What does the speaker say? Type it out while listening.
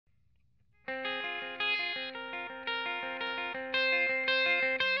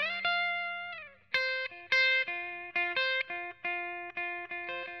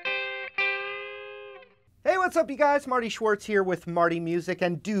What's up, you guys? Marty Schwartz here with Marty Music,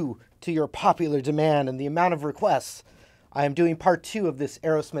 and due to your popular demand and the amount of requests, I am doing part 2 of this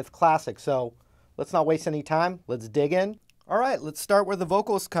Aerosmith classic, so let's not waste any time. Let's dig in. All right, let's start where the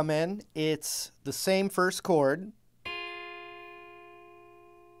vocals come in. It's the same first chord,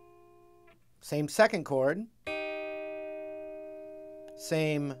 same second chord,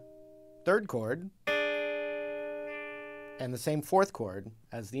 same third chord, and the same fourth chord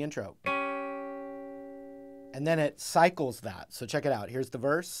as the intro. And then it cycles that. So check it out. Here's the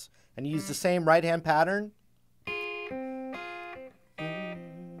verse. And you use the same right-hand pattern. I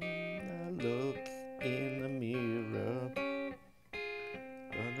look in the mirror.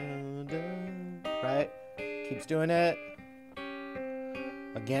 Right? Keeps doing it.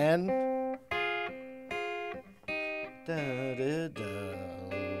 Again.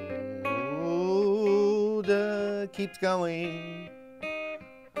 Keeps going.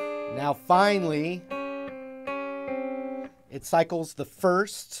 Now finally, it cycles the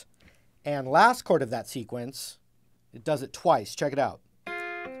first and last chord of that sequence. It does it twice. Check it out.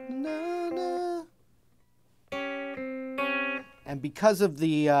 And because of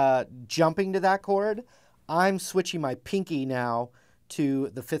the jumping to that chord, I'm switching my pinky now to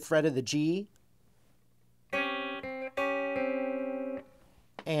the 5th fret of the G.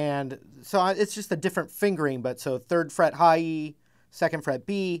 And so it's just a different fingering, but so 3rd fret high E, 2nd fret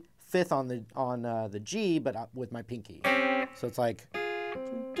B, 5th on the G, but with my pinky. So it's like,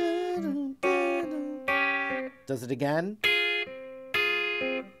 does it again.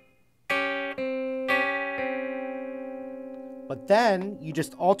 But then you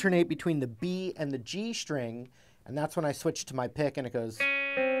just alternate between the B and the G string, and that's when I switch to my pick, and it goes 2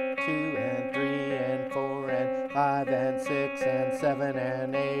 and 3 and 4 and 5 and 6 and 7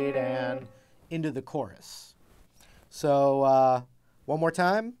 and 8 and into the chorus. So one more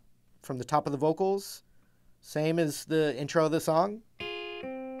time from the top of the vocals. Same as the intro of the song.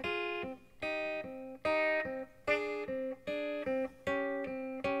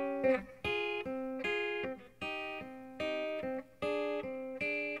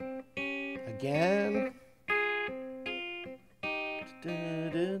 Again.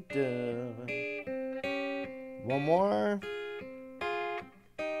 One more.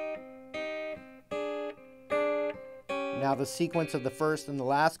 Now the sequence of the first and the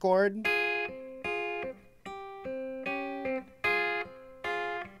last chord.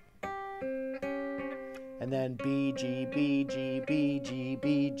 And then B, G, B, G, B, G,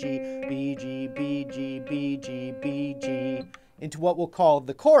 B, G, B, G, B, G, B, G, B, G, into what we'll call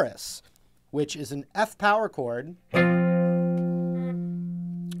the chorus, which is an F power chord.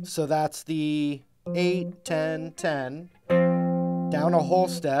 So that's the 8, 10, 10, down a whole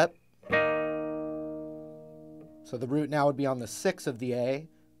step. So the root now would be on the 6th of the A,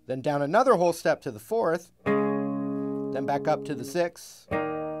 then down another whole step to the 4th, then back up to the 6th,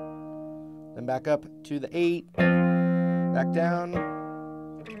 then back up to the 8, back down.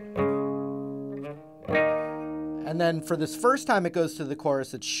 And then for this first time it goes to the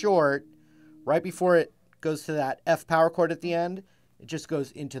chorus, it's short. Right before it goes to that F power chord at the end, it just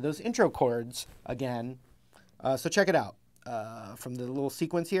goes into those intro chords again. So check it out from the little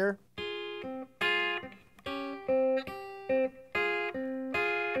sequence here.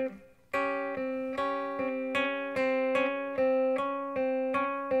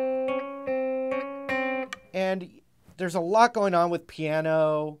 And there's a lot going on with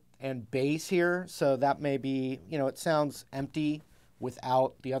piano and bass here, so that may be, it sounds empty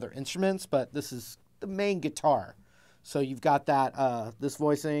without the other instruments, but this is the main guitar. So you've got that, this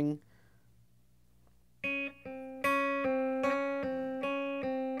voicing. 5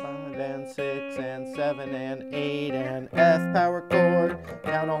 and 6 and 7 and 8 and F power chord,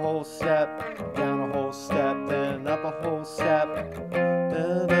 down a whole step, then up a whole step.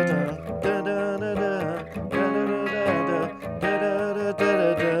 Da, da, da, da, da, da, da.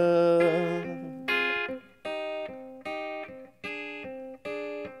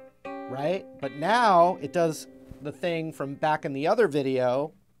 Right? But now it does the thing from back in the other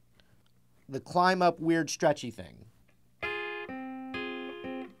video, the climb up weird stretchy thing.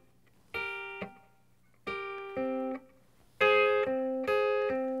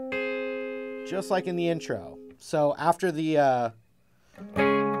 Just like in the intro. So after the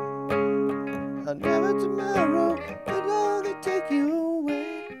never tomorrow, but long they take you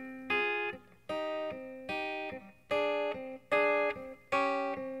away.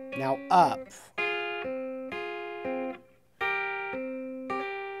 Now up.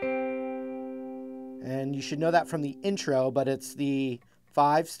 And you should know that from the intro, but it's the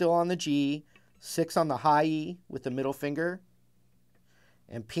 5 still on the G, 6 on the high E with the middle finger,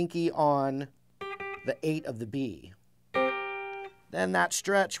 and pinky on the 8 of the B. Then that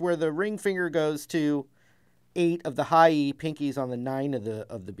stretch where the ring finger goes to 8 of the high E, pinky's on the 9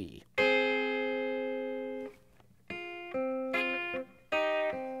 of the B.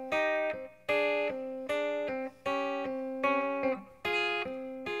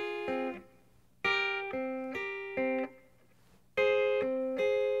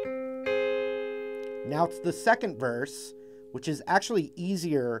 Now it's the second verse, which is actually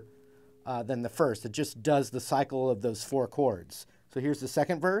easier than the first. It just does the cycle of those 4 chords. So here's the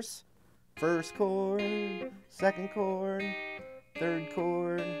second verse. First chord, second chord, third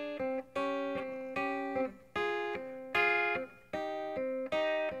chord.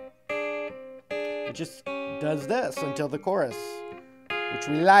 It just does this until the chorus, which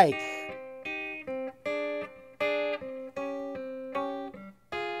we like.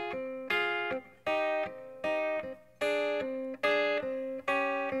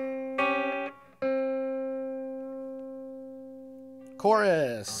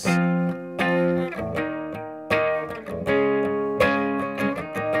 Chorus.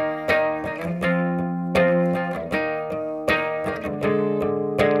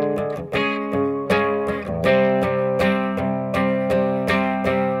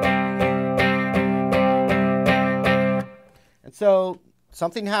 And so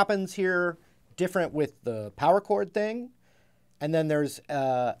something happens here different with the power chord thing, and then there's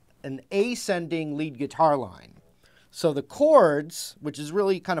an ascending lead guitar line. So the chords, which is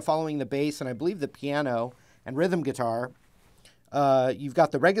really kind of following the bass and I believe the piano and rhythm guitar, you've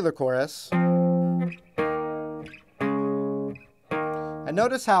got the regular chorus. And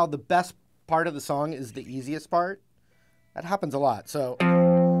notice how the best part of the song is the easiest part. That happens a lot. So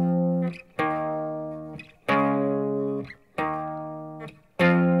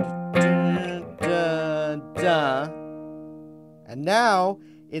and now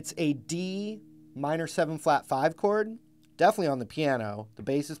it's a D minor 7 flat 5 chord, definitely on the piano. The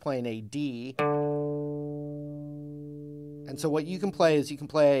bass is playing a D. And so what you can play is you can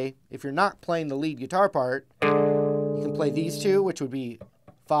play, if you're not playing the lead guitar part, you can play these two, which would be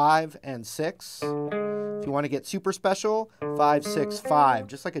 5 and 6. If you want to get super special, 5, 6, 5,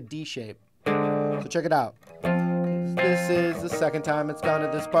 just like a D shape. So check it out. This is the second time it's gone to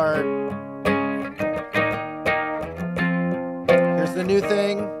this part. Here's the new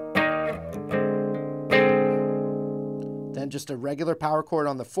thing. Then just a regular power chord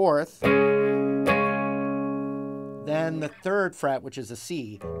on the 4th. Then the 3rd fret, which is a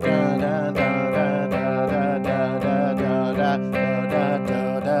C. We're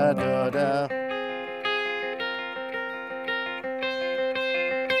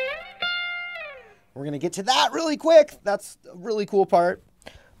going to get to that really quick. That's a really cool part.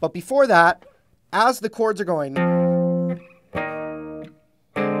 But before that, as the chords are going,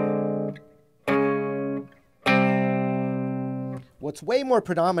 what's way more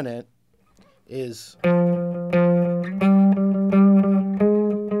predominant is and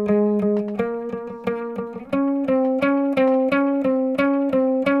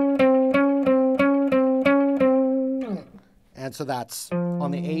so that's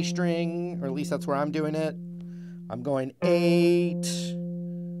on the A string, or at least that's where I'm doing it. I'm going 8,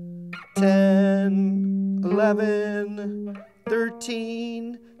 10, 11,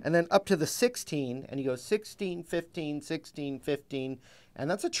 13, and then up to the 16, and you go 16, 15, 16, 15, and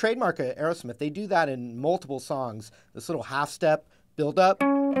that's a trademark of Aerosmith. They do that in multiple songs. This little half step build up,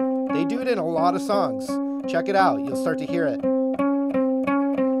 they do it in a lot of songs. Check it out, you'll start to hear it.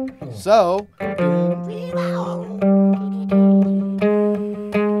 So,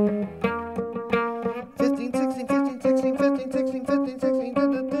 15, 16, 15, 16, 15, 16, 15, 16,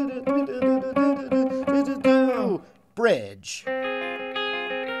 bridge.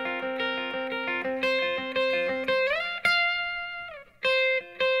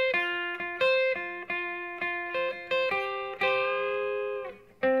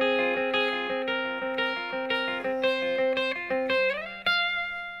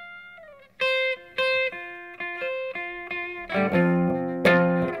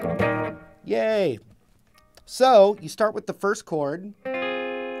 Yay! So, you start with the first chord.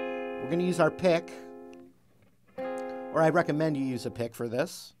 We're going to use our pick, or I recommend you use a pick for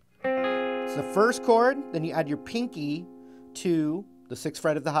this. It's the first chord, then you add your pinky to the 6th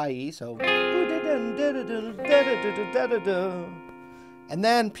fret of the high E, so. And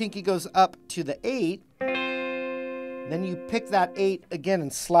then pinky goes up to the 8, then you pick that 8 again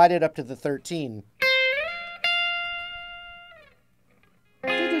and slide it up to the 13.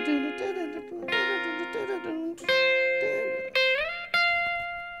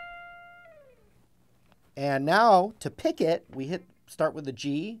 And now to pick it, we start with the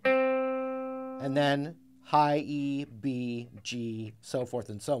G, and then high E, B, G, so forth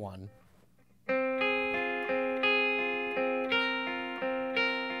and so on.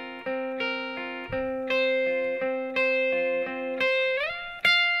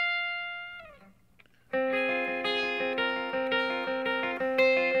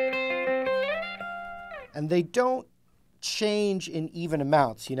 And they don't change in even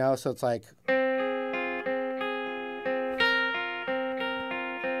amounts, you know? So it's like...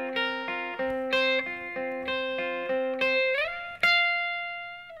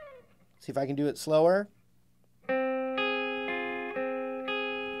 See if I can do it slower.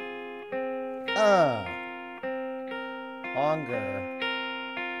 Longer.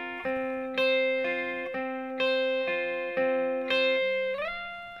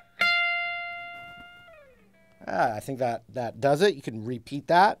 I think that does it. You can repeat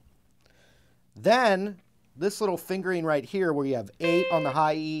that. Then this little fingering right here where you have 8 on the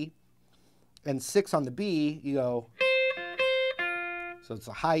high E and 6 on the B, you go... So it's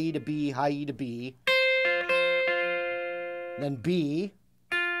a high E to B, high E to B. Then B,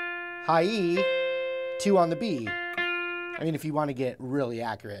 high E, 2 on the B. I mean, if you want to get really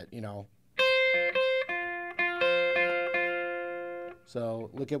accurate, you know. So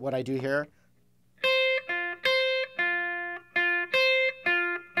look at what I do here.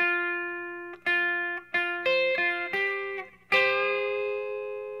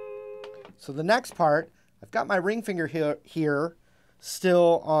 So the next part, I've got my ring finger here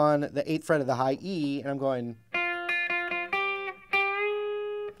still on the 8th fret of the high E, and I'm going...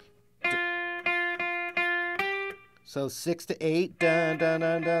 So 6 to 8, dun, dun,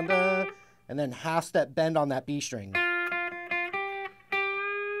 dun, dun, dun, and then half step bend on that B string.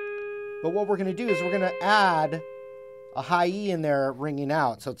 But what we're going to do is we're going to add a high E in there ringing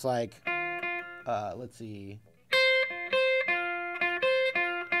out. So it's like, let's see...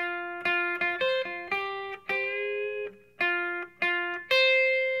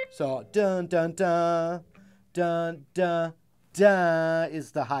 So dun dun dun dun dun dun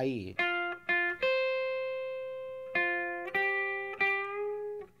is the high E.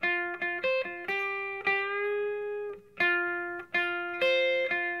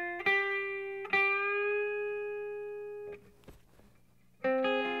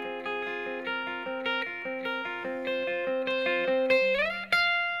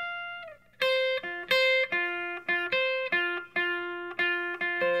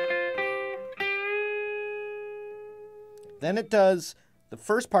 Then it does the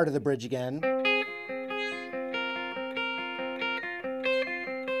first part of the bridge again.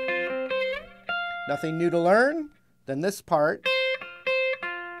 Nothing new to learn. Then this part.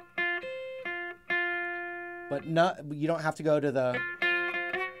 But you don't have to go to the...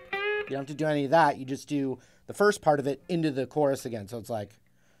 You don't have to do any of that. You just do the first part of it into the chorus again. So it's like...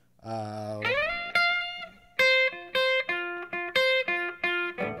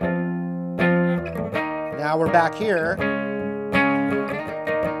 Now we're back here.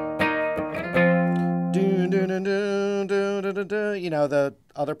 You know, the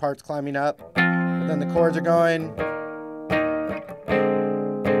other part's climbing up, but then the chords are going.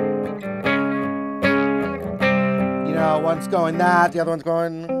 You know, one's going that, the other one's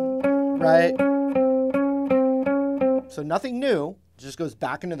going right. So nothing new, it just goes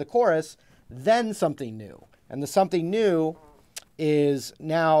back into the chorus, then something new. And the something new is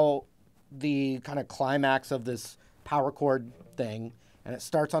now the kind of climax of this power chord thing, and it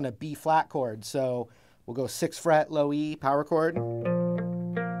starts on a B flat chord. So we'll go 6th fret, low E, power chord.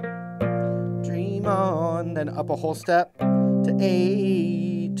 Dream on, then up a whole step to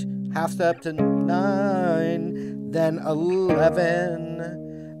 8, half step to 9, then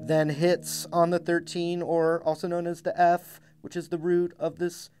 11, then hits on the 13, or also known as the F, which is the root of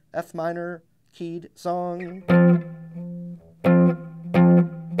this F minor keyed song.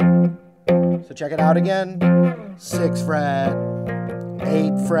 So check it out again. 6th fret,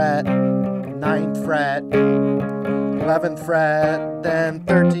 8th fret, 9th fret, 11th fret, then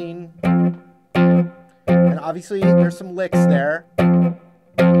 13. And obviously there's some licks there,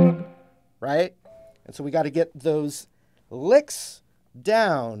 right? And so we got to get those licks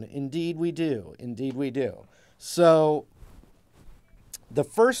down. Indeed we do. Indeed we do. So the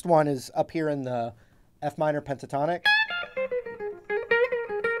first one is up here in the F minor pentatonic.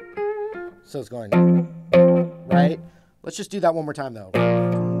 So it's going, right? Let's just do that one more time though.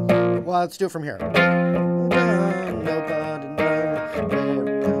 Well, let's do it from here. Nobody knows where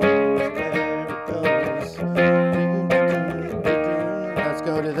it goes. Let's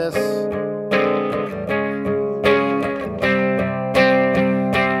go to this.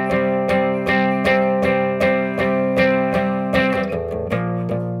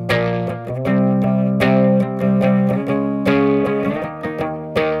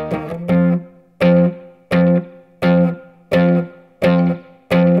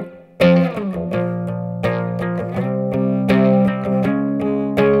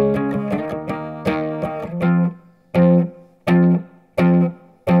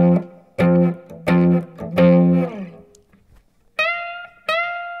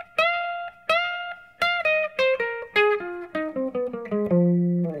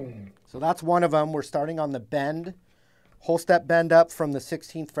 that's one of them. We're starting on the bend, whole step bend up from the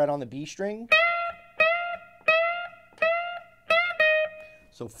 16th fret on the B string.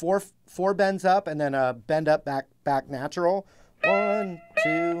 So four bends up and then a bend up back natural. 1,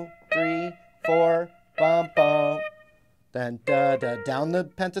 2, 3, 4, bum bum. Then da da down the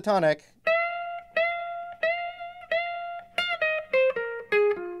pentatonic.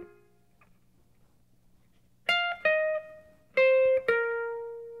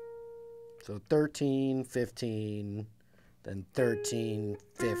 So 13, 15, then 13,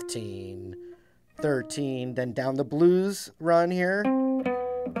 15, 13, then down the blues run here.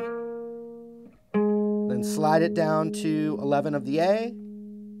 Then slide it down to 11 of the A,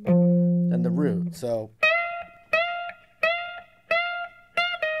 then the root. So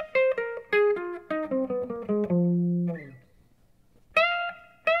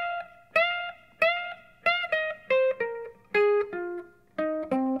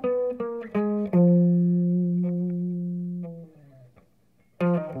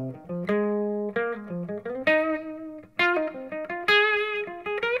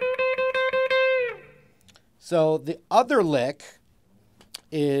So the other lick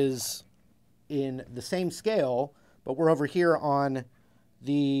is in the same scale, but we're over here on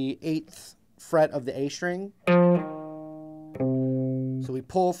the 8th fret of the A string. So we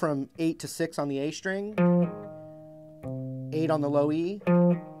pull from 8 to 6 on the A string, 8 on the low E,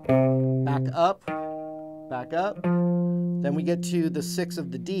 back up, then we get to the 6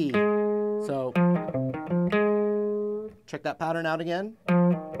 of the D. So check that pattern out again.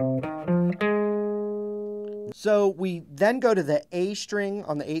 So we then go to the A string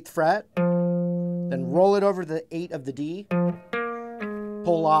on the 8th fret, then roll it over the 8 of the D,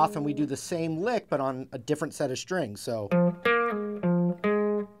 pull off, and we do the same lick but on a different set of strings. So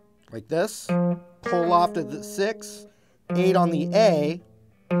like this, pull off to the 6, 8 on the A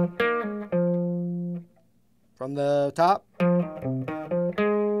from the top.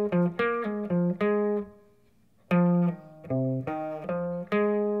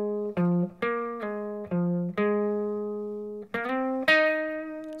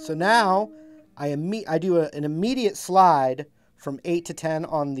 So now I do an immediate slide from 8 to 10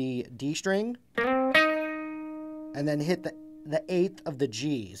 on the D string and then hit the 8th of the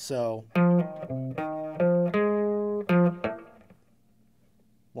G. So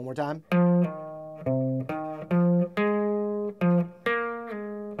one more time.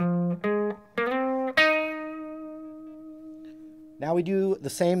 Now we do the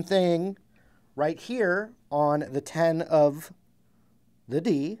same thing right here on the 10 of the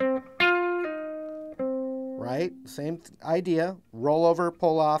D, right? Same idea. Roll over,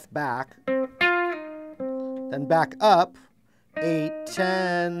 pull off, back. Then back up. 8,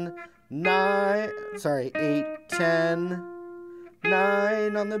 10, 9. Sorry, 8, 10,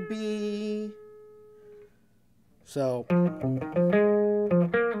 9 on the B. So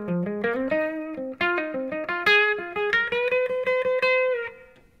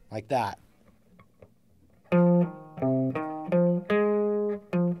like that.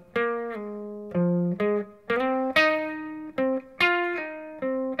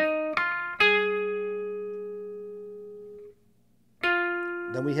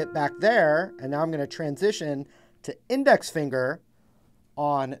 Then we hit back there, and now I'm going to transition to index finger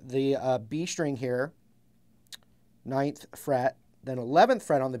on the B string here, 9th fret, then 11th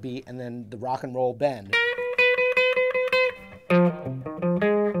fret on the B, and then the rock and roll bend.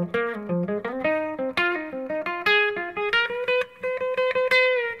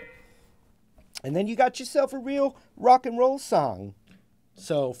 And then you got yourself a real rock and roll song.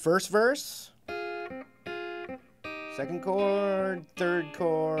 So first verse, second chord, third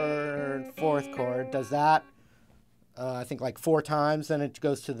chord, fourth chord. Does that, I think, like 4 times. Then it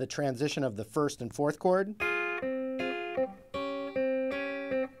goes to the transition of the first and fourth chord.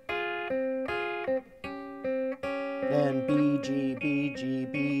 Then B, G, B, G,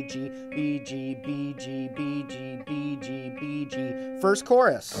 B, G, B, G, B, G, B, G, B, G, B, G. First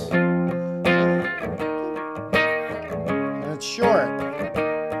chorus. And it's short.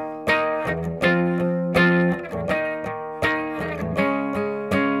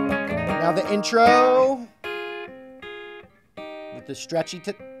 Now the intro with the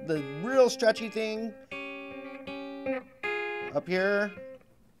real stretchy thing up here.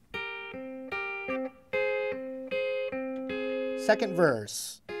 Second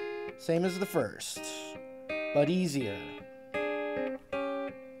verse, same as the first, but easier.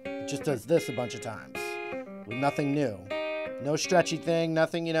 It just does this a bunch of times with nothing new. No stretchy thing,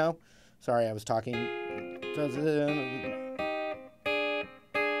 nothing, you know. Sorry, I was talking.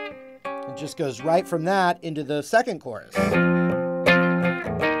 It just goes right from that into the second chorus.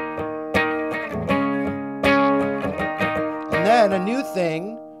 then a new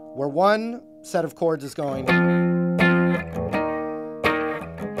thing where one set of chords is going.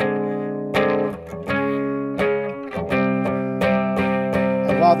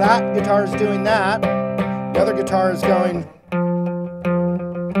 And while that guitar is doing that, the other guitar is going.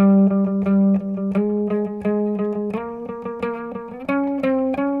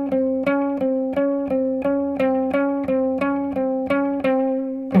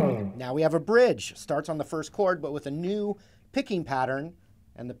 Now we have a bridge. Starts on the first chord, but with a new picking pattern,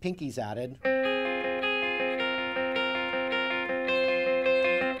 and the pinky's added.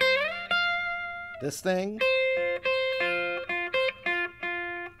 This thing.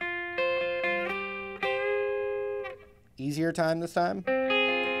 Easier time this time.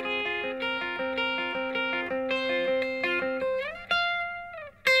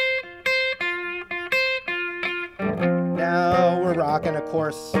 Now we're rocking, of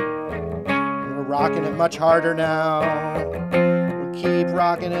course. We're rocking it much harder now. We keep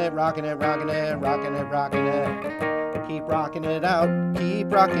rocking it, rocking it, rocking it, rocking it, rocking it. Keep rocking it out.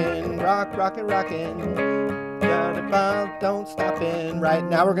 Keep rocking, rock, rockin', rockin'. Don't stop in. Right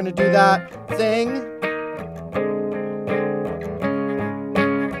now we're gonna do that thing.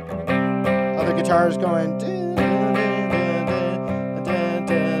 Other guitars going.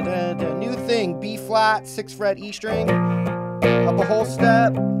 New thing, B flat, 6th fret, E string. Up a whole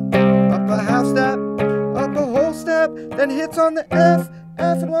step, up a half step, up a whole step, then hits on the F,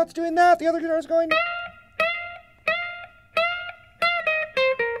 and while it's doing that, the other guitar is going.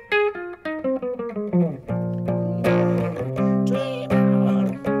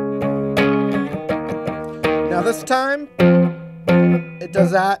 Now this time, it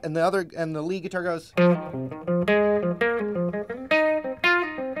does that, and the lead guitar goes.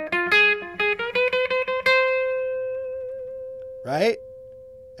 Right?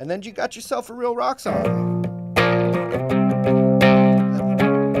 And then you got yourself a real rock song.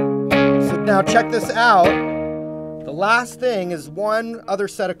 So now check this out. The last thing is one other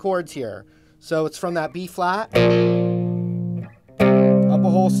set of chords here. So it's from that B flat, up a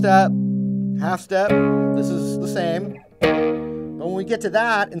whole step, half step. This is the same. But when we get to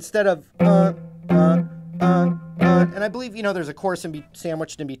that, instead of and I believe, you know, there's a chorus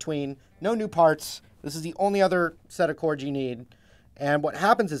sandwiched in between. No new parts. This is the only other set of chords you need. And what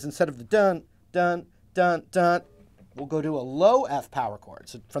happens is instead of the dun, dun, dun, dun, we'll go to a low F power chord.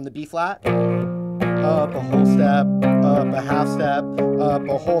 So from the B flat, up a whole step, up a half step, up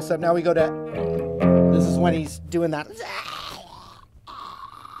a whole step. Now we go to, this is when he's doing that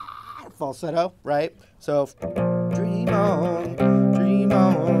falsetto, right? So dream on, dream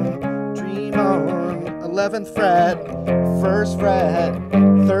on, dream on. 11th fret, 1st fret,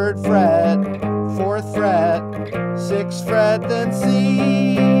 3rd fret, 4th fret, 6th fret, then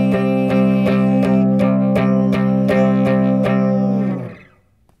C.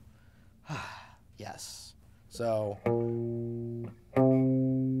 Yes. So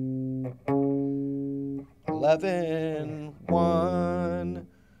 11, 1,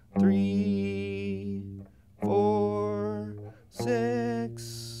 3, 4,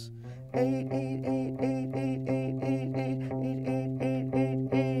 6, 8, 8, 8, 8, 8, 8, 8, 8, 8, 8, 8,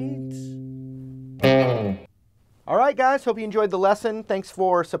 8. All right, guys, hope you enjoyed the lesson. Thanks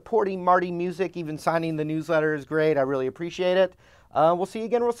for supporting Marty Music. Even signing the newsletter is great. I really appreciate it. We'll see you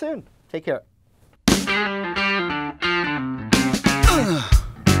again real soon. Take care.